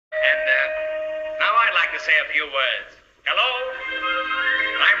And now I'd like to say a few words. Hello?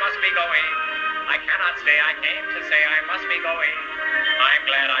 I must be going. I cannot stay. I came to say I must be going. I'm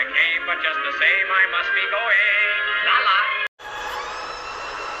glad I came, but just the same, I must be going. La-la.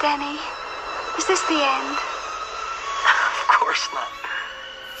 Denny, is this the end? Of course not.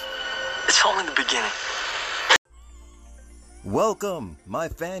 It's only the beginning. Welcome, my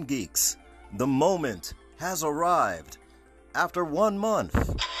fan geeks. The moment has arrived. After 1 month,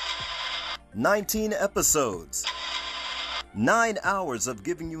 19 episodes, 9 hours of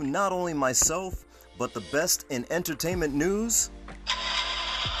giving you not only myself, but the best in entertainment news,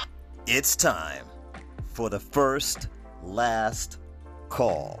 it's time for the first last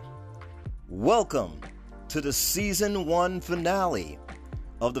call. Welcome to the Season 1 finale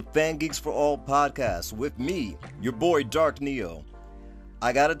of the FanGeeks for All podcast with me, your boy Dark Neo.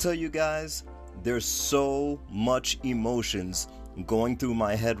 I gotta tell you guys, there's so much emotions going through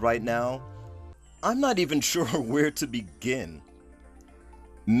my head right now. I'm not even sure where to begin.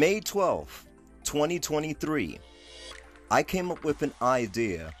 May 12th, 2023, I came up with an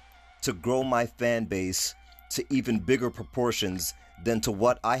idea to grow my fan base to even bigger proportions than to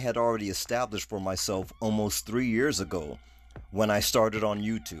what I had already established for myself almost 3 years ago when I started on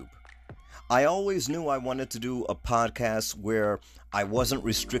YouTube. I always knew I wanted to do a podcast where I wasn't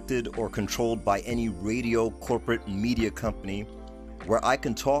restricted or controlled by any radio, corporate, media company, where I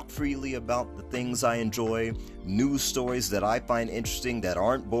can talk freely about the things I enjoy, news stories that I find interesting that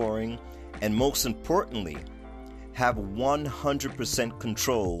aren't boring, and most importantly, have 100%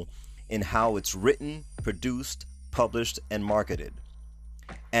 control in how it's written, produced, published, and marketed.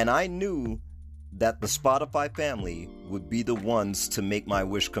 And I knew that the Spotify family would be the ones to make my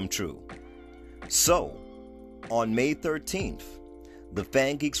wish come true. So, on May 13th, the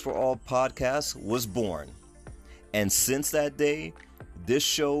FanGeeks for All podcast was born. And since that day, this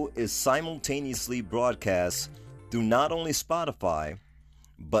show is simultaneously broadcast through not only Spotify,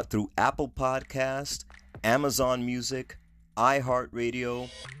 but through Apple Podcast, Amazon Music, iHeartRadio,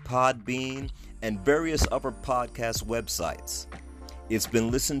 Podbean, and various other podcast websites. It's been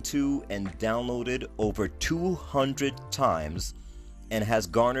listened to and downloaded over 200 times and has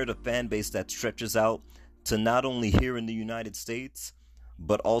garnered a fan base that stretches out to not only here in the United States,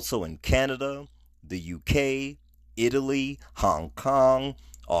 but also in Canada, the UK, Italy, Hong Kong,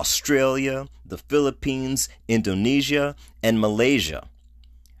 Australia, the Philippines, Indonesia, and Malaysia.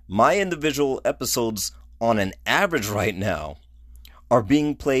 My individual episodes on an average right now are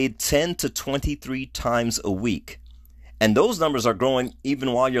being played 10 to 23 times a week. And those numbers are growing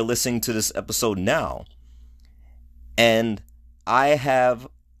even while you're listening to this episode now. And I have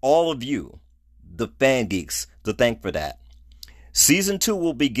all of you, the fan geeks, to thank for that. Season 2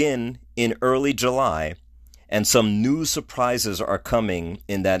 will begin in early July, and some new surprises are coming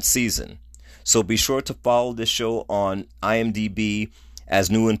in that season. So be sure to follow this show on IMDb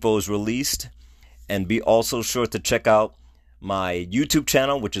as new info is released, and be also sure to check out my YouTube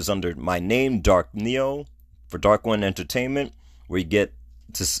channel, which is under my name, Dark Neo, for Dark One Entertainment, where you get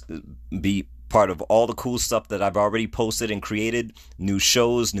to be part of all the cool stuff that I've already posted and created, new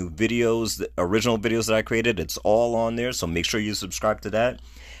shows, new videos, the original videos that I created. It's all on there, so make sure you subscribe to that.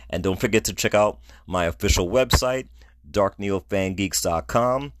 And don't forget to check out my official website,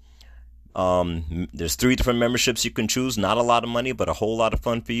 darkneofangeeks.com. There's 3 different memberships you can choose. Not a lot of money, but a whole lot of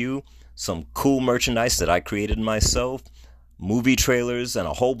fun for you. Some cool merchandise that I created myself, movie trailers, and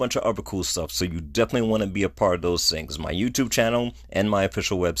a whole bunch of other cool stuff. So you definitely want to be a part of those things. My YouTube channel and my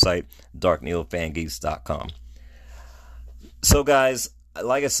official website, darkneofangeeks.com. So guys,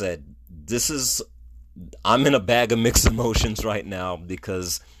 like I said, I'm in a bag of mixed emotions right now,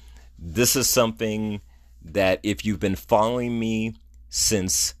 because this is something that if you've been following me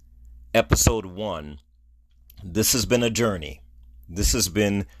since episode 1, this has been a journey. This has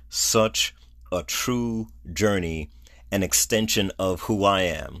been such a true journey, an extension of who I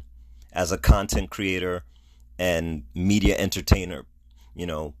am as a content creator and media entertainer,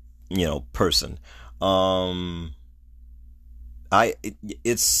 person.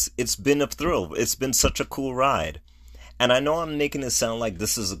 It's been a thrill. It's been such a cool ride. And I know I'm making it sound like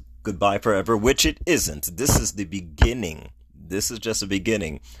this is a goodbye forever, which it isn't. This is the beginning. This is just a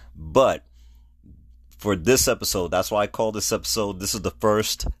beginning. But for this episode, that's why I call this episode, this is the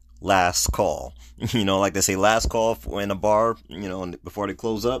first last call. Like they say, last call in a bar, before they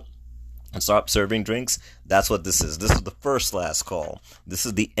close up and start serving drinks. That's what this is. This is the first last call. This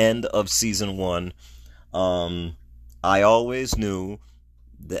is the end of season 1. I always knew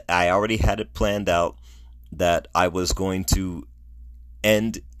that I already had it planned out that I was going to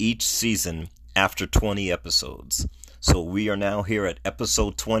end each season after 20 episodes. So we are now here at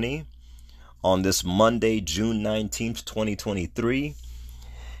episode 20 on this Monday, June 19th, 2023.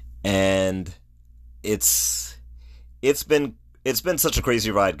 And it's been such a crazy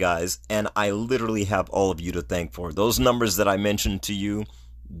ride, guys, and I literally have all of you to thank for. Those numbers that I mentioned to you,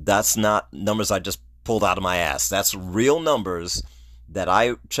 that's not numbers I just pulled out of my ass. That's real numbers that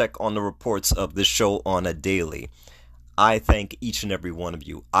I check on the reports of this show on a daily. I thank each and every one of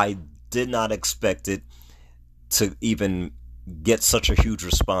you. I did not expect it to even get such a huge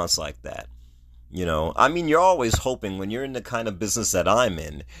response like that. You know, I mean, you're always hoping when you're in the kind of business that I'm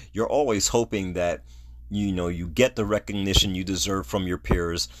in, you're always hoping that, you know, you get the recognition you deserve from your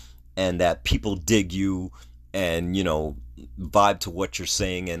peers and that people dig you and, you know, vibe to what you're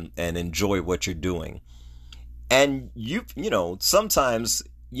saying and enjoy what you're doing. And you know, sometimes,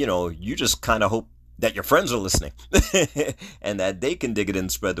 you know, you just kind of hope that your friends are listening and that they can dig it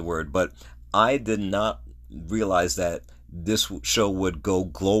and spread the word. But I did not realize that this show would go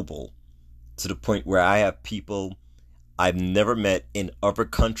global to the point where I have people I've never met in other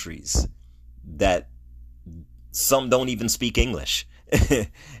countries that some don't even speak English.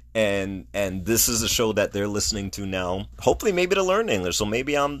 and this is a show that they're listening to now. Hopefully maybe to learn English. So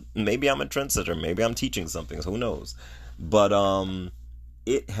maybe I'm a trendsetter. Maybe I'm teaching something. So who knows? But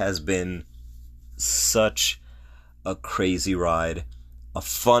it has been such a crazy ride, a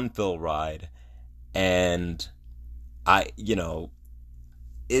fun-filled ride, and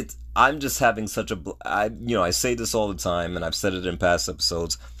I'm just having such I say this all the time, and I've said it in past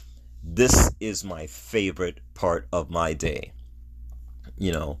episodes. This is my favorite part of my day.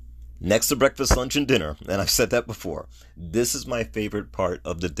 You know, next to breakfast, lunch, and dinner, and I've said that before. This is my favorite part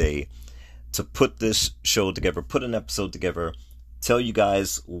of the day, to put this show together, put an episode together, tell you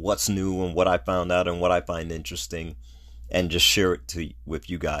guys what's new and what I found out and what I find interesting, and just share it with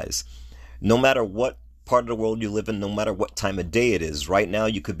you guys. No matter what part of the world you live in, no matter what time of day it is. Right now,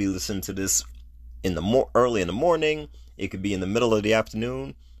 you could be listening to this early in the morning. It could be in the middle of the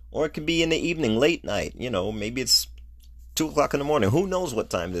afternoon, or it could be in the evening, late night. You know, maybe it's 2 o'clock in the morning. Who knows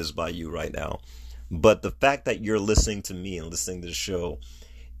what time it is by you right now? But the fact that you're listening to me and listening to the show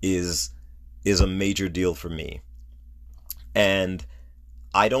is a major deal for me. And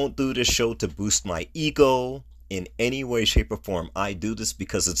I don't do this show to boost my ego in any way, shape, or form. I do this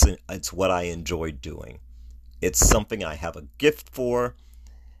because it's what I enjoy doing. It's something I have a gift for,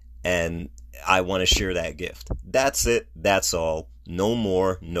 and I want to share that gift. That's it. That's all. No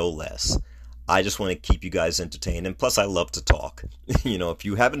more, no less. I just want to keep you guys entertained, and plus I love to talk. You know, if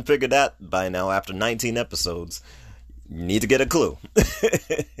you haven't figured that by now after 19 episodes, you need to get a clue.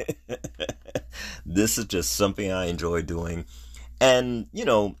 This is just something I enjoy doing. And, you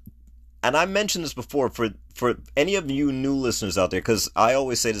know, and I mentioned this before for any of you new listeners out there, because I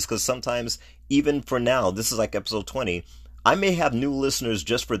always say this, because sometimes, even for now, this is like episode 20, I may have new listeners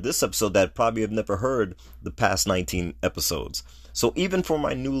just for this episode that probably have never heard the past 19 episodes. So even for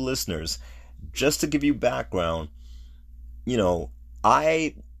my new listeners, just to give you background, you know,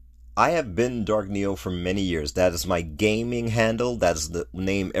 I have been Dark Neo for many years. That is my gaming handle. That is the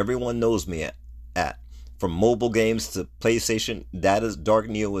name everyone knows me at. From mobile games to PlayStation, that is Dark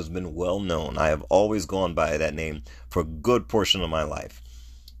Neo has been well known. I have always gone by that name for a good portion of my life.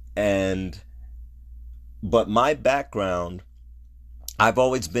 But my background, I've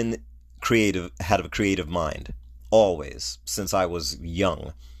always been creative, had a creative mind. Always, since I was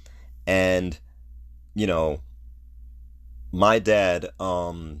young. And, you know, my dad,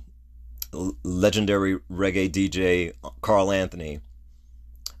 legendary reggae DJ Carl Anthony,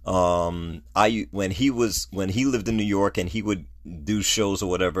 when he lived in New York and he would do shows or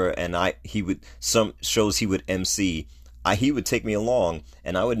whatever, and some shows he would MC, he would take me along,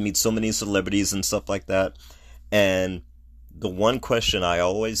 and I would meet so many celebrities and stuff like that. And the one question I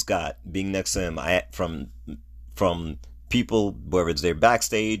always got being next to him, from people, whether it's they're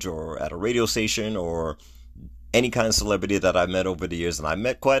backstage or at a radio station or any kind of celebrity that I've met over the years, and I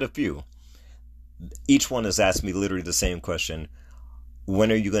met quite a few, each one has asked me literally the same question: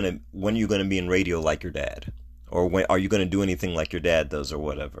 when are you gonna be in radio like your dad? Or when are you gonna do anything like your dad does, or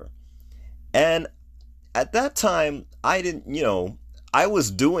whatever? And at that time, I didn't, you know, I was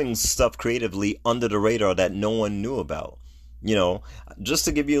doing stuff creatively under the radar that no one knew about. You know, just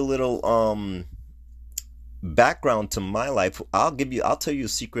to give you a little background to my life, I'll tell you a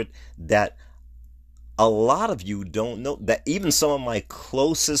secret that a lot of you don't know, that even some of my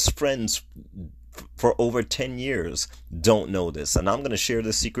closest friends for over 10 years don't know this. And I'm going to share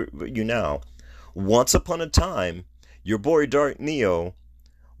this secret with you now. Once upon a time, your boy Dark Neo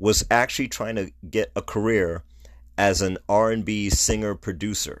was actually trying to get a career as an R&B singer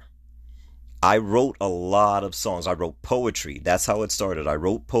producer. I wrote a lot of songs. I wrote poetry. That's how it started. I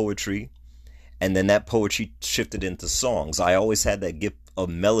wrote poetry, and then that poetry shifted into songs. I always had that gift of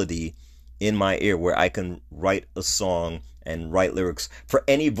melody in my ear where I can write a song and write lyrics for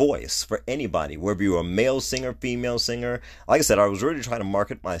any voice, for anybody, whether you're a male singer, female singer. Like I said, I was really trying to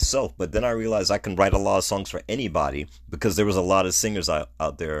market myself, but then I realized I can write a lot of songs for anybody because there was a lot of singers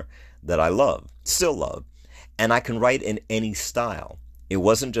out there that I love, still love, and I can write in any style. It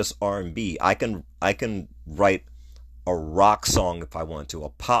wasn't just R&B. I can write a rock song if I want to, a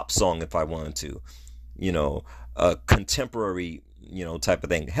pop song if I wanted to, a contemporary, type of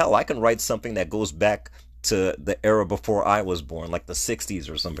thing. Hell, I can write something that goes back to the era before I was born, like the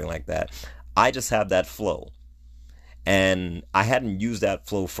 60s or something like that. I just have that flow. And I hadn't used that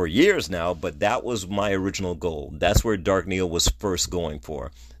flow for years now, but that was my original goal. That's where Dark Neo was first going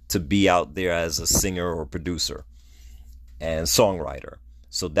for, to be out there as a singer or producer and songwriter.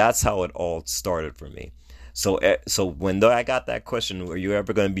 So that's how it all started for me. So when I got that question, are you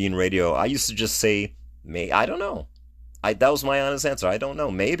ever going to be in radio? I used to just say, I don't know. That was my honest answer. I don't know.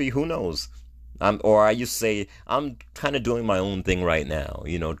 Maybe, who knows? Or I used to say, I'm kind of doing my own thing right now,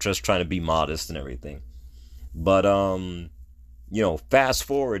 just trying to be modest and everything. But, fast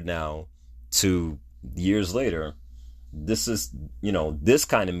forward now to years later, this is, this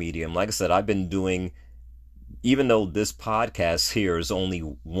kind of medium. Like I said, I've been doing, even though this podcast here is only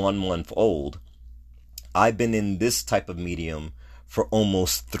 1 month old, I've been in this type of medium for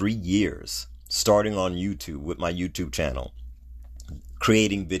almost 3 years, starting on YouTube with my YouTube channel,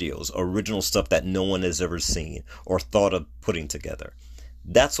 creating videos, original stuff that no one has ever seen or thought of putting together.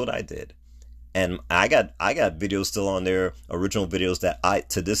 That's what I did. And I got videos still on there, original videos that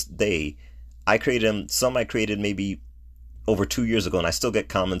to this day, I created them. Some I created maybe over 2 years ago, and I still get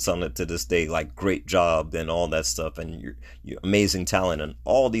comments on it to this day, like great job and all that stuff, and you're amazing talent, and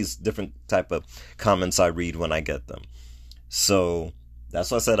all these different type of comments I read when I get them. So that's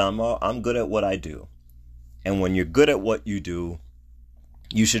why I said I'm good at what I do. And when you're good at what you do,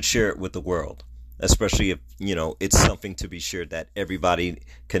 you should share it with the world, especially if, it's something to be shared that everybody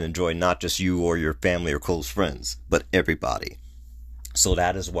can enjoy, not just you or your family or close friends, but everybody. So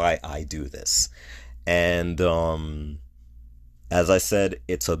that is why I do this. And as I said,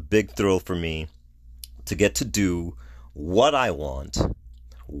 it's a big thrill for me to get to do what I want,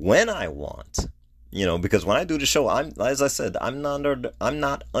 when I want, because when I do the show, as I said, I'm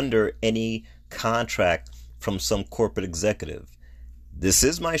not under any contract from some corporate executive. This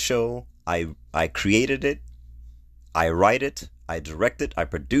is my show. I created it. I write it. I direct it. I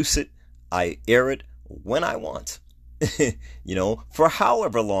produce it. I air it when I want, for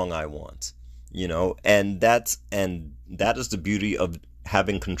however long I want, and that is the beauty of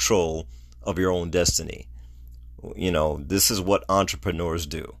having control of your own destiny. This is what entrepreneurs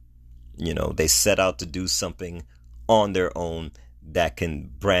do. They set out to do something on their own that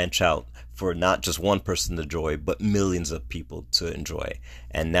can branch out for not just one person to enjoy, but millions of people to enjoy.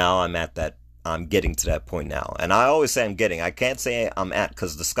 And now I'm getting to that point now. And I always say I can't say I'm at,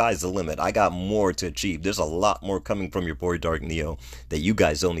 because the sky's the limit. I got more to achieve. There's a lot more coming from your boy Dark Neo that you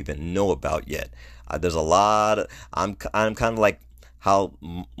guys don't even know about yet. There's a lot. I'm kind of like how,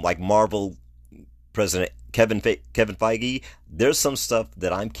 like Marvel President Kevin Feige. There's some stuff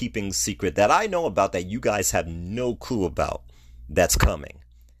that I'm keeping secret that I know about that you guys have no clue about that's coming.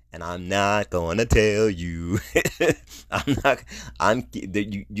 And I'm not going to tell you.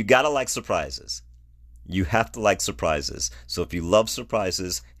 You got to like surprises. You have to like surprises. So if you love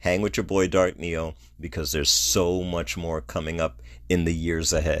surprises, hang with your boy Dark Neo, because there's so much more coming up in the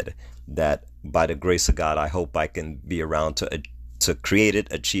years ahead that, by the grace of God, I hope I can be around to create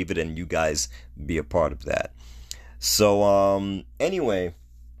it, achieve it, and you guys be a part of that. So anyway,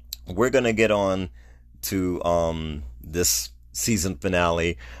 we're going to get on to this season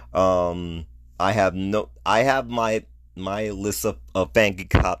finale. I have my list of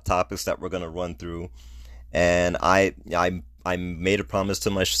FanGeek Hot Topics that we're gonna run through, and I made a promise to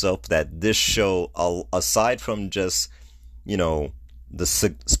myself that this show, aside from just the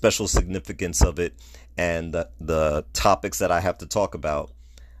special significance of it and the topics that I have to talk about,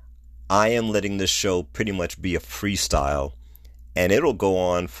 I am letting this show pretty much be a freestyle, and it'll go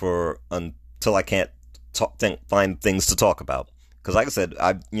on until I can't find things to talk about. Because like I said,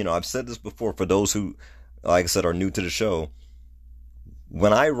 I've said this before for those who, like I said, are new to the show.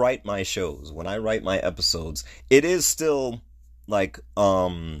 When I write my shows, when I write my episodes, it is still like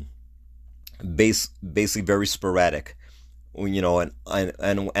basically very sporadic. And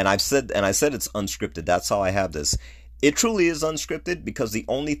I said it's unscripted. That's how I have this. It truly is unscripted, because the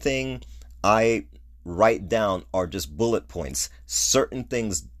only thing I write down are just bullet points, certain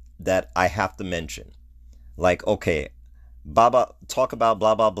things that I have to mention. Like, okay, Baba, talk about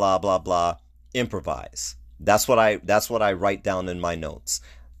blah blah blah blah blah. Improvise. That's what I write down in my notes.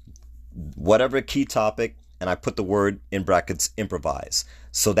 Whatever key topic, and I put the word in brackets improvise.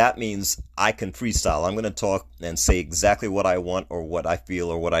 So that means I can freestyle. I'm going to talk and say exactly what I want or what I feel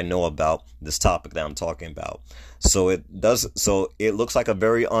or what I know about this topic that I'm talking about. So it looks like a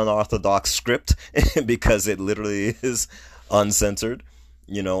very unorthodox script because it literally is uncensored,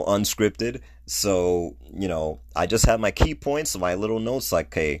 unscripted. So, I just have my key points, my little notes like,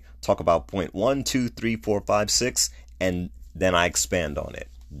 okay, talk about point 1, 2, 3, 4, 5, 6, and then I expand on it.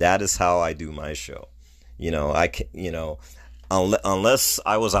 That is how I do my show. Unless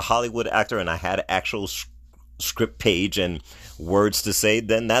I was a Hollywood actor and I had an actual script page and words to say,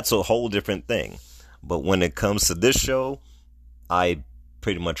 then that's a whole different thing. But when it comes to this show, I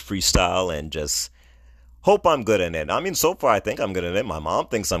pretty much freestyle and just hope I'm good at it. I mean, so far I think I'm good at it. My mom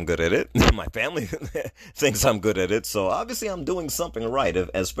thinks I'm good at it. My family thinks I'm good at it. So obviously I'm doing something right,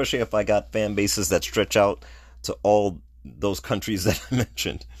 especially if I got fan bases that stretch out to all those countries that I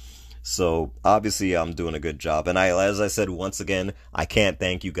mentioned. So obviously I'm doing a good job. And as I said, once again, I can't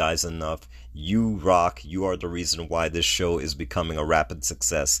thank you guys enough. You rock. You are the reason why this show is becoming a rapid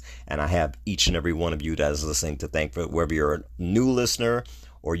success. And I have each and every one of you that is listening to thank for whether you're a new listener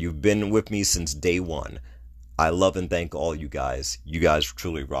or you've been with me since day one. I love and thank all you guys. You guys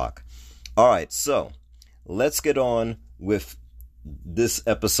truly rock. All right, so let's get on with this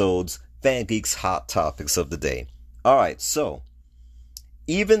episode's FanGeek's Hot Topics of the day. All right, so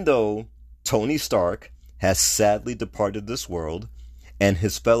even though Tony Stark has sadly departed this world and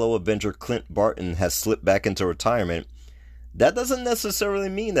his fellow Avenger Clint Barton has slipped back into retirement, that doesn't necessarily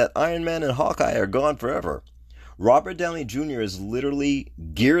mean that Iron Man and Hawkeye are gone forever. Robert Downey Jr. is literally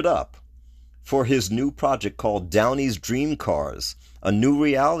geared up for his new project called Downey's Dream Cars, a new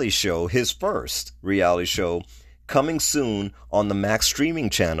reality show, his first reality show, coming soon on the Max streaming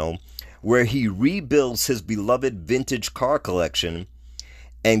channel, where he rebuilds his beloved vintage car collection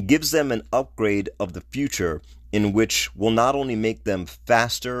and gives them an upgrade of the future in which will not only make them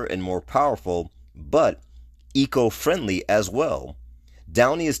faster and more powerful, but eco-friendly as well.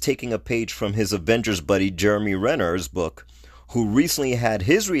 Downey is taking a page from his Avengers buddy Jeremy Renner's book, who recently had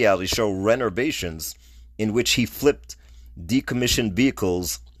his reality show Renovations, in which he flipped decommissioned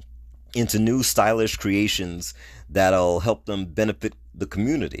vehicles into new stylish creations that'll help them benefit the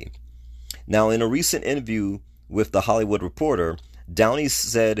community. Now, in a recent interview with The Hollywood Reporter, Downey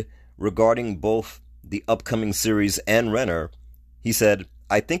said regarding both the upcoming series and Renner, he said,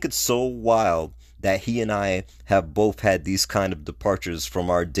 "I think it's so wild that he and I have both had these kind of departures from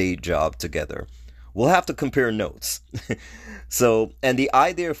our day job together. We'll have to compare notes." And the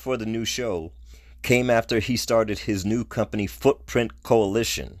idea for the new show came after he started his new company Footprint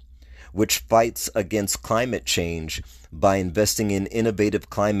Coalition, which fights against climate change by investing in innovative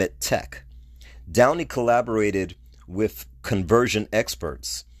climate tech. Downey collaborated with conversion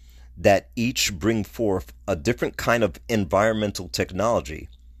experts that each bring forth a different kind of environmental technology.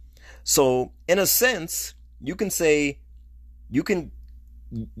 So, in a sense, you can take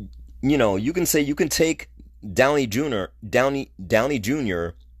Downey Jr.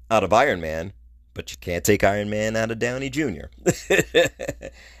 out of Iron Man, but you can't take Iron Man out of Downey Jr.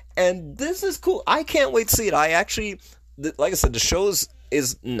 And this is cool. I can't wait to see it. I actually, like I said, the show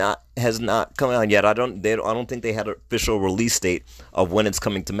has not come out yet. I don't think they had an official release date of when it's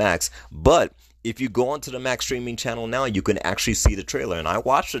coming to Max. But if you go onto the Max streaming channel now, you can actually see the trailer. And I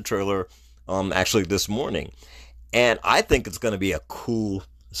watched the trailer actually this morning, and I think it's going to be a cool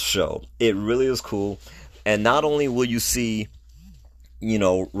show. It really is cool. And not only will you see,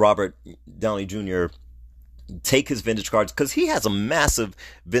 Robert Downey Jr. take his vintage cars, because he has a massive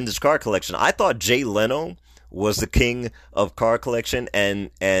vintage car collection. I thought Jay Leno was the king of car collection,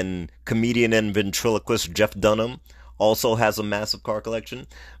 and comedian and ventriloquist Jeff Dunham also has a massive car collection.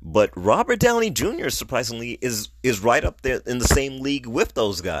 But Robert Downey Jr., surprisingly, is right up there in the same league with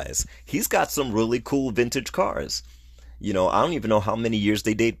those guys. He's got some really cool vintage cars. I don't even know how many years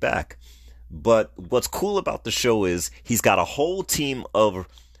they date back. But what's cool about the show is he's got a whole team of,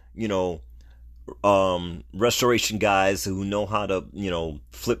 restoration guys who know how to,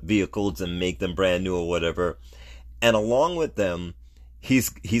 flip vehicles and make them brand new or whatever. And along with them, he's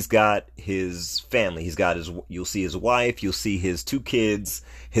got his family. You'll see his wife, you'll see his 2 kids.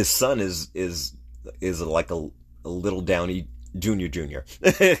 His son is like a little Downey Jr.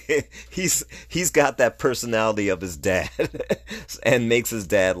 He's got that personality of his dad and makes his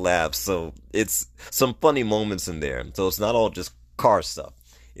dad laugh. So it's some funny moments in there. So it's not all just car stuff.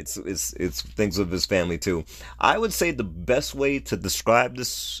 It's things with his family too. I would say the best way to describe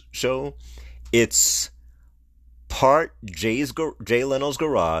this show, it's part Jay Leno's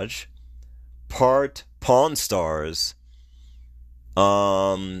Garage, part Pawn Stars,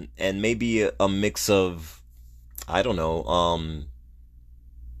 and maybe a mix of, I don't know,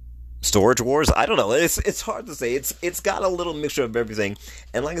 Storage Wars. I don't know. It's hard to say. It's got a little mixture of everything.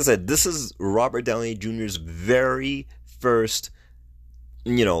 And like I said, this is Robert Downey Jr.'s very first,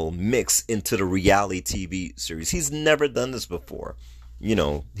 mix into the reality TV series. He's never done this before.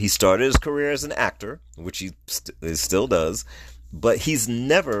 He started his career as an actor, which he still does, but he's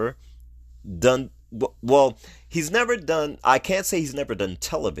never done, I can't say he's never done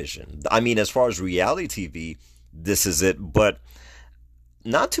television. I mean, as far as reality TV, this is it, but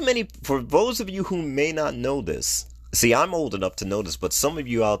not too many, for those of you who may not know this, see, I'm old enough to know this, but some of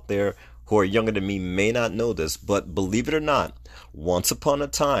you out there who are younger than me may not know this, but believe it or not, once upon a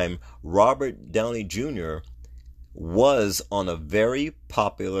time, Robert Downey Jr. was on a very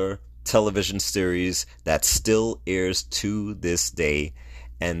popular television series that still airs to this day,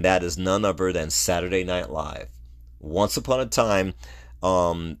 and that is none other than Saturday Night Live. Once upon a time,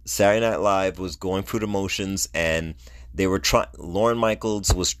 Saturday Night Live was going through the motions, and they were Lorne Michaels,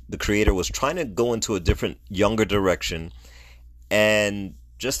 the creator, was trying to go into a different, younger direction, and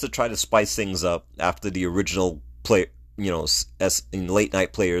just to try to spice things up after the original as in late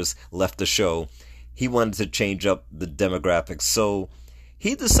night players left the show, he wanted to change up the demographics. So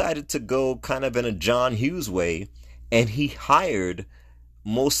he decided to go kind of in a John Hughes way, and he hired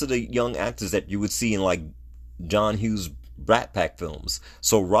most of the young actors that you would see in like John Hughes Brat Pack films.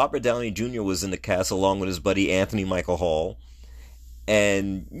 So Robert Downey Jr. was in the cast along with his buddy Anthony Michael Hall.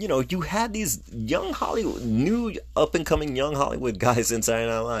 And, you had these new up-and-coming young Hollywood guys in Saturday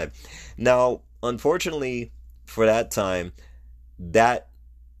Night Live. Now, unfortunately, for that time, that,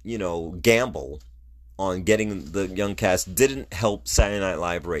 gamble on getting the young cast didn't help Saturday Night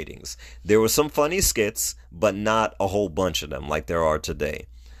Live ratings. There were some funny skits, but not a whole bunch of them like there are today.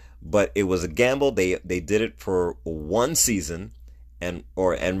 But it was a gamble. They did it for one season and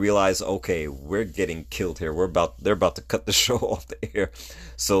realized, okay, we're getting killed here. They're about to cut the show off the air.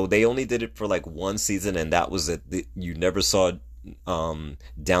 So they only did it for like one season, and that was it. You never saw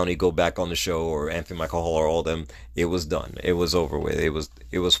Downey go back on the show, or Anthony Michael Hall, or all of them. It was done. It was over with.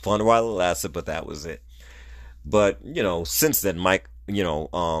 It was fun while it lasted, but that was it. But since then,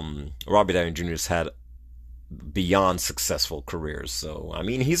 Robert Downey Jr. has had beyond successful careers. So I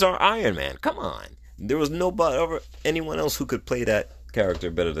mean, he's our Iron Man. Come on, there was anyone else who could play that character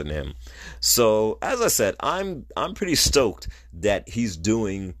better than him. So as I said, I'm pretty stoked that he's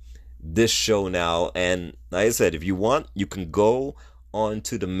doing this show now. And like I said, if you want, you can go on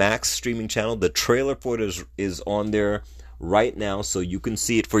to the Max streaming channel. The trailer for it is on there right now, so you can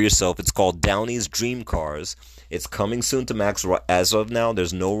see it for yourself. It's called Downey's Dream Cars. It's coming soon to Max. As of now,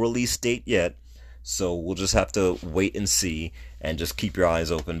 there's no release date yet, so we'll just have to wait and see, and just keep your eyes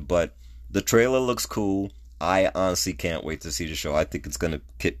open. But the trailer looks cool. I honestly can't wait to see the show. I think it's gonna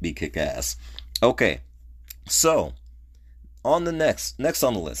be kick-ass. Okay, so on the next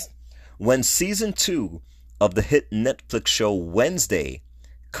on the list, when season 2 of the hit Netflix show Wednesday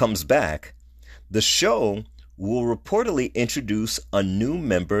comes back, the show will reportedly introduce a new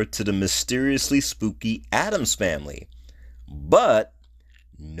member to the mysteriously spooky Addams family. But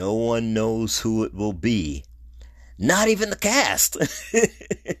no one knows who it will be. Not even the cast.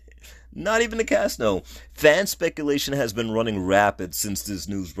 Not even the cast, no. Fan speculation has been running rapid since this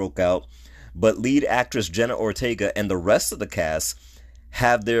news broke out, but lead actress Jenna Ortega and the rest of the cast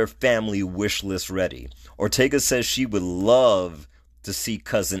have their family wish list ready. Ortega says she would love to see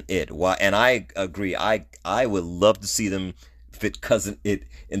Cousin It. And I agree. I would love to see them fit Cousin It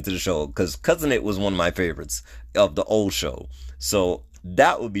into the show, because Cousin It was one of my favorites of the old show. So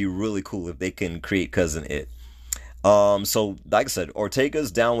that would be really cool if they can create Cousin It. So like I said,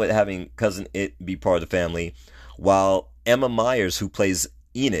 Ortega's down with having Cousin It be part of the family, while Emma Myers, who plays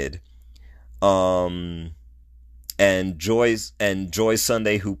Enid, and Joy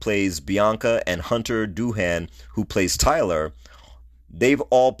Sunday, who plays Bianca, and Hunter Doohan, who plays Tyler, they've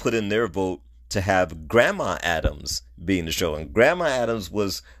all put in their vote to have Grandma Addams be in the show. And Grandma Addams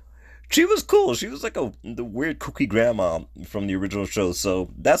she was cool. She was like the weird cookie grandma from the original show. So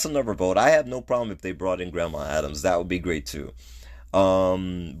that's another vote. I have no problem if they brought in Grandma Addams. That would be great too.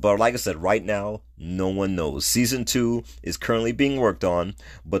 But like I said, right now, no one knows. Season 2 is currently being worked on,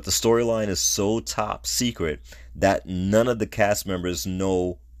 but the storyline is so top secret that none of the cast members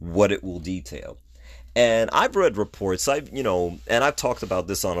know what it will detail. And I've read reports, and I've talked about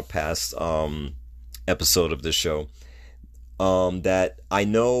this on a past episode of this show. that I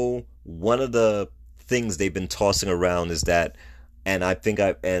know one of the things they've been tossing around is that, and I think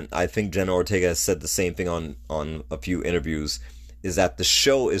Jenna Ortega has said the same thing on a few interviews, is that the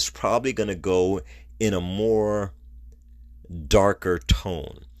show is probably going to go in a more darker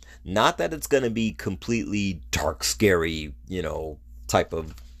tone. Not that it's going to be completely dark, scary, type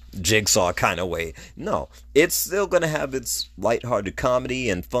of Jigsaw kind of way. No, it's still going to have its lighthearted comedy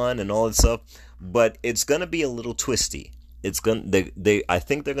and fun and all that stuff, but it's going to be a little twisty. I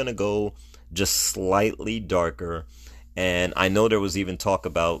think they're going to go just slightly darker. And I know there was even talk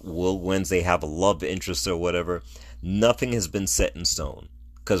about, will Wednesday have a love interest or whatever? Nothing has been set in stone.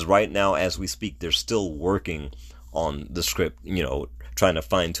 Because right now, as we speak, they're still working on the script, trying to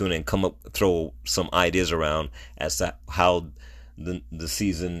fine tune and throw some ideas around as to how the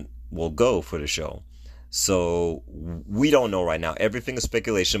season will go for the show. So we don't know right now. Everything is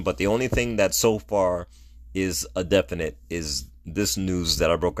speculation, but the only thing that so far is a definite is this news that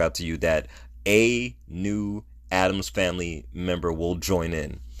I broke out to you, that a new Addams Family member will join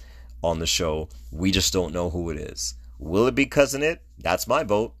in on the show. We just don't know who it is. Will it be Cousin It? That's my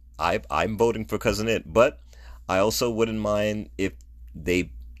vote. I'm voting for Cousin It, but I also wouldn't mind if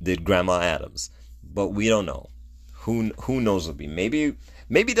they did Grandma Addams, but we don't know. Who knows what it'll be?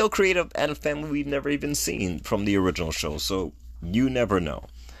 Maybe they'll create an Addams Family we've never even seen from the original show. So you never know.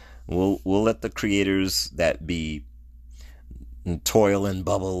 We'll let the creators that be toil and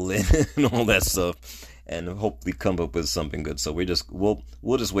bubble and all that stuff, and hopefully come up with something good. So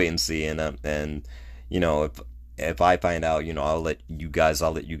we'll just wait and see. And if I find out, I'll let you guys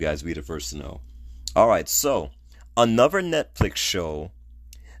be the first to know. All right, so another Netflix show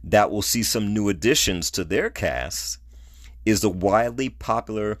that will see some new additions to their cast is the widely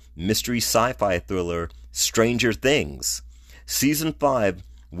popular mystery sci-fi thriller Stranger Things. Season 5,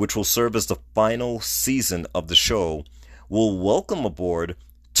 which will serve as the final season of the show, will welcome aboard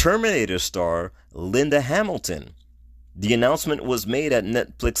Terminator star Linda Hamilton. The announcement was made at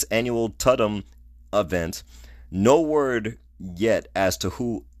Netflix annual Tudum event. No word yet as to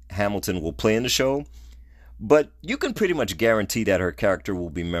who Hamilton will play in the show, but you can pretty much guarantee that her character will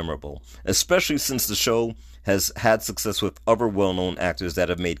be memorable, especially since the show has had success with other well-known actors that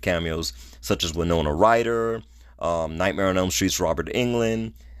have made cameos, such as Winona Ryder, Nightmare on Elm Street's Robert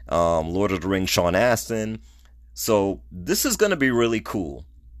Englund, Lord of the Rings Sean Astin. So this is going to be really cool,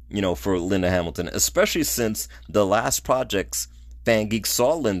 for Linda Hamilton, especially since the last projects FanGeek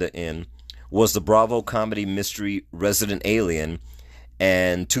saw Linda in was the Bravo comedy mystery Resident Alien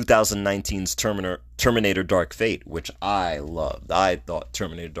and 2019's Terminator Dark Fate, which I loved. I thought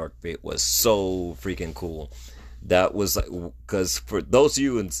Terminator Dark Fate was so freaking cool. That was because for those of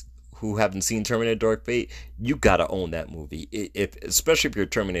you who haven't seen Terminator Dark Fate, you gotta own that movie. Especially if you're a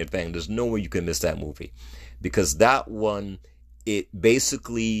Terminator fan, there's no way you can miss that movie, because that one, it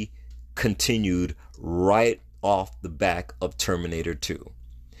basically continued right off the back of Terminator 2,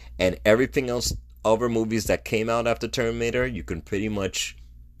 and everything else. Other movies that came out after Terminator, you can pretty much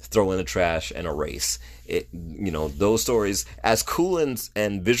throw in the trash and erase it. Those stories, as cool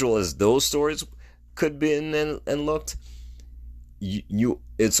and visual as those stories could be and looked,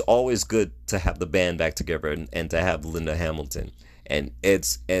 it's always good to have the band back together and to have Linda Hamilton. And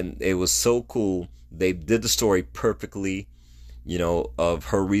it was so cool. They did the story perfectly, of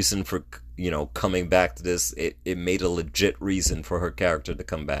her reason for coming back to this. It made a legit reason for her character to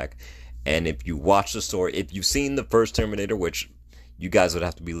come back. And if you watch the story, if you've seen the first Terminator, which you guys would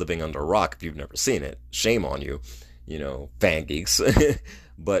have to be living under a rock if you've never seen it, shame on you, fan geeks.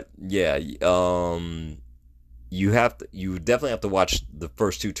 But yeah, you definitely have to watch the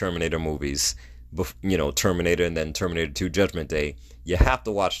first two Terminator movies, Terminator and then Terminator 2 Judgment Day. You have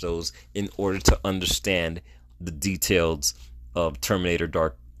to watch those in order to understand the details of Terminator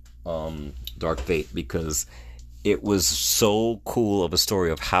Dark Fate, because it was so cool of a story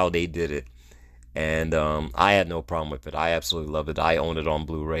of how they did it. And I had no problem with it. I absolutely loved it. I own it on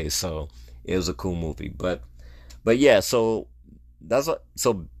Blu-ray, so it was a cool movie. But yeah, so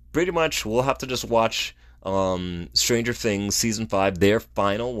so pretty much we'll have to just watch Stranger Things Season 5, their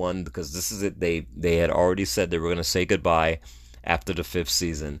final one, because this is it. They had already said they were going to say goodbye after the 5th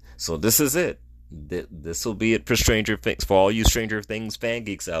season. So this is it. This will be it for Stranger Things. For all you Stranger Things fan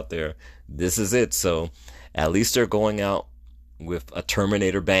geeks out there, this is it. So at least they're going out with a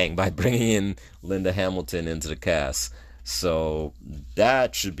Terminator bang by bringing in Linda Hamilton into the cast. So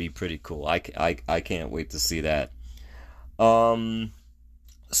that should be pretty cool. I can't wait to see that.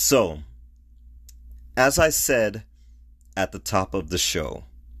 So, as I said at the top of the show,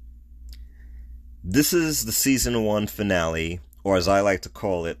 this is the season 1 finale, or as I like to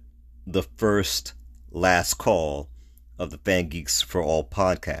call it, the first last call of the FanGeeks for All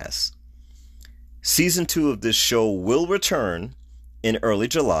podcast. Season 2 of this show will return in early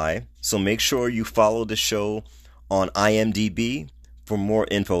July, so make sure you follow the show on IMDb for more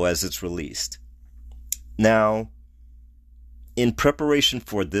info as it's released. Now, in preparation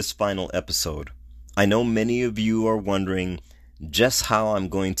for this final episode, I know many of you are wondering just how I'm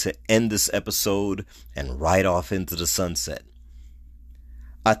going to end this episode and ride off into the sunset.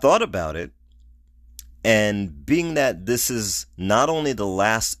 I thought about it, and being that this is not only the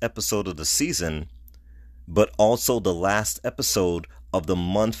last episode of the season, but also the last episode of the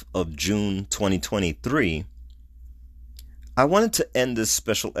month of June 2023, I wanted to end this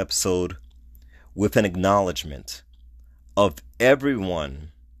special episode with an acknowledgement of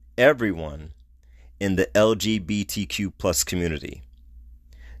everyone in the LGBTQ plus community.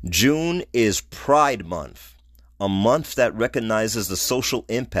 June is Pride Month, a month that recognizes the social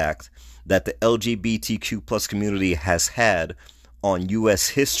impact that the LGBTQ plus community has had on U.S.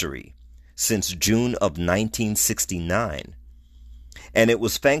 history since June of 1969. And it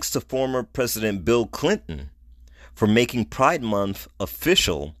was thanks to former President Bill Clinton for making Pride Month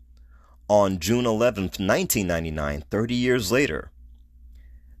official on June 11th, 1999, 30 years later.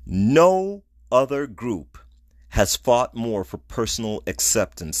 No other group has fought more for personal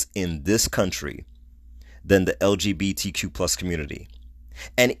acceptance in this country than the LGBTQ plus community.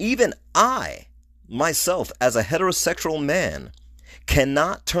 And even I, myself, as a heterosexual man,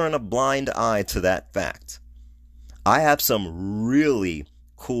 cannot turn a blind eye to that fact. I have some really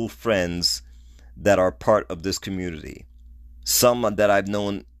cool friends that are part of this community. Some that I've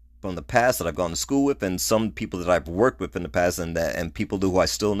known from the past that I've gone to school with, and some people that I've worked with in the past, and people who I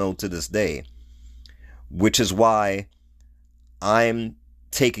still know to this day. Which is why I'm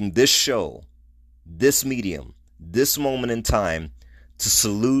taking this show, this medium, this moment in time to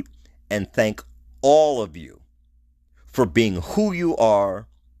salute and thank all of you for being who you are,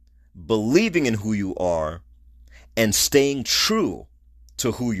 believing in who you are, and staying true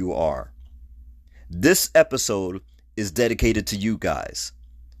to who you are. This episode is dedicated to you guys,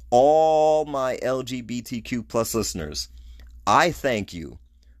 all my LGBTQ plus listeners. I thank you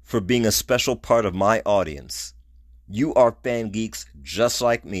for being a special part of my audience. You are fan geeks just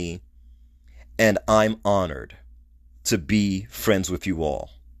like me, and I'm honored to be friends with you all.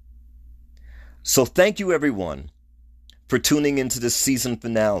 So thank you everyone for tuning into this season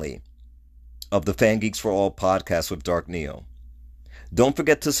finale of the FanGeeks for All podcast with Dark Neo. Don't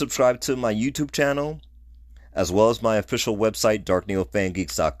forget to subscribe to my YouTube channel, as well as my official website,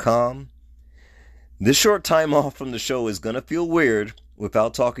 darkneofangeeks.com. This short time off from the show is going to feel weird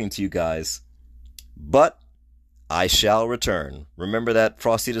without talking to you guys, but I shall return. Remember that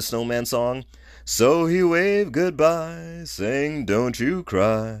Frosty the Snowman song? So he waved goodbye, saying, "Don't you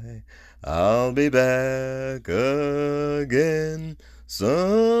cry, I'll be back again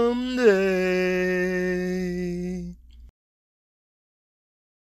someday."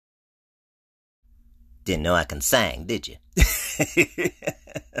 Didn't know I can sing, did you?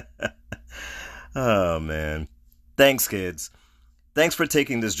 Oh, man. Thanks, kids. Thanks for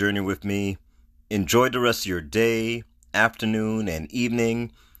taking this journey with me. Enjoy the rest of your day, afternoon, and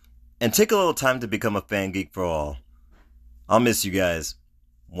evening. And take a little time to become a fan geek for all. I'll miss you guys.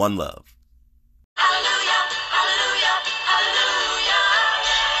 One love.